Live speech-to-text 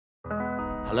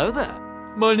hello there.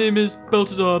 My name is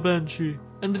Balthazar Banshee,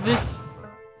 and this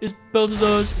is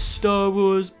Balthazar's Star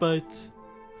Wars Bytes.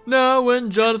 Now, when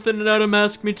Jonathan and Adam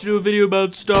asked me to do a video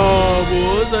about Star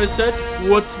Wars, I said,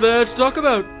 what's there to talk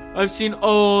about? I've seen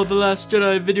all the Last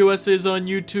Jedi video essays on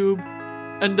YouTube,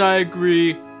 and I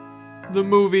agree, the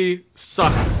movie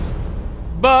sucks.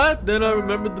 But then I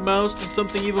remembered the mouse did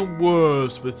something even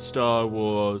worse with Star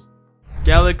Wars.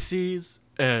 Galaxy's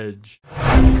Edge.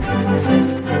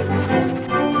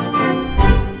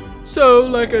 So,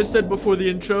 like I said before the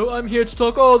intro, I'm here to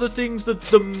talk all the things that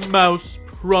the mouse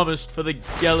promised for the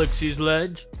Galaxy's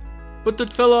Ledge, but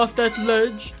that fell off that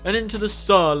ledge and into the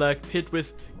Sarlacc pit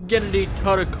with Gennady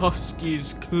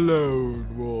Tartakovsky's Clone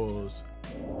Wars.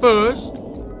 First,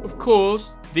 of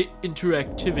course, the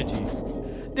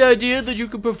interactivity. The idea that you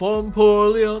could perform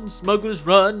poorly on Smuggler's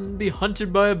Run and be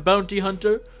hunted by a bounty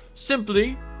hunter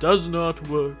simply does not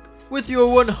work. With your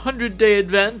 100-day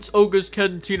advance Ogre's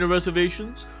Cantina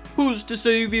reservations, who's to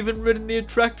say you've even ridden the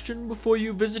attraction before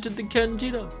you visited the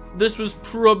cantina? This was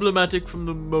problematic from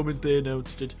the moment they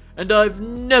announced it, and I've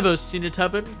never seen it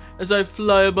happen as I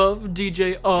fly above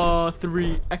DJ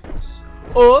R3X.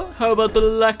 Or how about the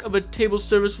lack of a table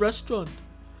service restaurant?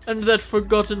 And that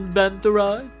forgotten Bantha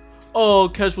ride? All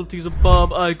casualties of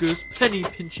Bob Iger's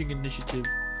penny-pinching initiative.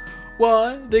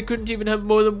 Why, they couldn't even have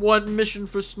more than one mission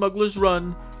for Smuggler's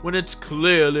Run when it's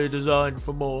clearly designed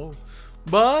for more.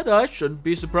 But I shouldn't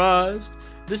be surprised.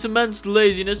 This immense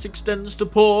laziness extends to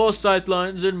poor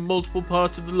sightlines in multiple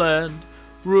parts of the land,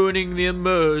 ruining the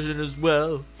immersion as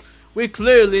well. We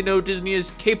clearly know Disney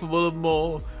is capable of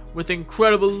more, with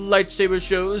incredible lightsaber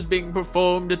shows being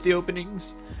performed at the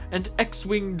openings, and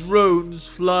X-Wing drones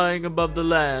flying above the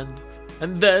land.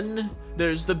 And then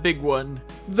there's the big one.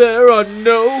 There are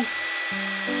no...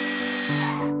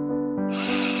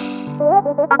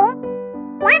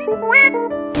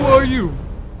 Who are you?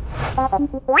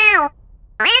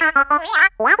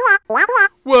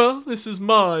 Well, this is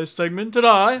my segment, and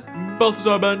I,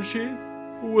 Balthazar Banshee,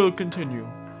 will continue.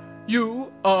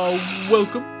 You are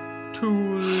welcome to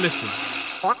listen.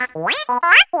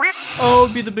 I'll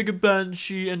be the bigger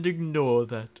Banshee and ignore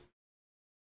that.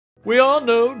 We all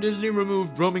know Disney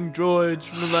removed roaming droids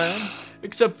from the land,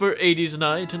 except for 80s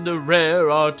Night and a rare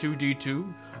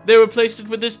R2-D2. They replaced it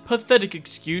with this pathetic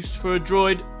excuse for a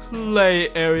droid play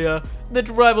area that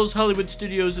rivals Hollywood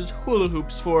studios' hula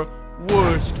hoops for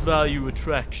worst value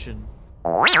attraction.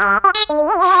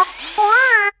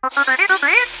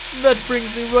 That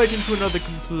brings me right into another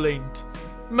complaint.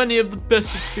 Many of the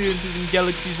best experiences in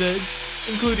Galaxy's Edge,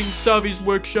 including Savi's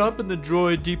workshop and the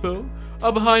Droid Depot,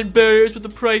 are behind barriers with a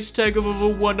price tag of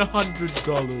over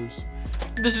 $100.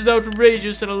 This is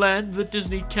outrageous in a land that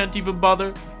Disney can't even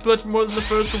bother to let more than the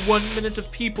first 1 minute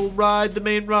of people ride the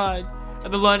main ride,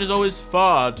 and the line is always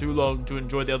far too long to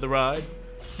enjoy the other ride.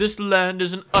 This land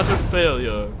is an utter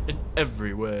failure in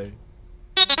every way.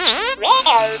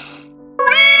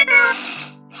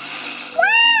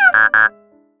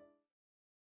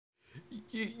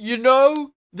 You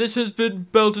know, this has been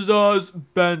Balthazar's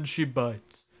Banshee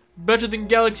Bytes. Better than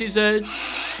Galaxy's Edge,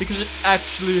 because it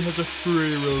actually has a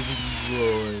free-roaming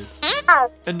droid.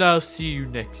 And I'll see you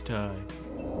next time.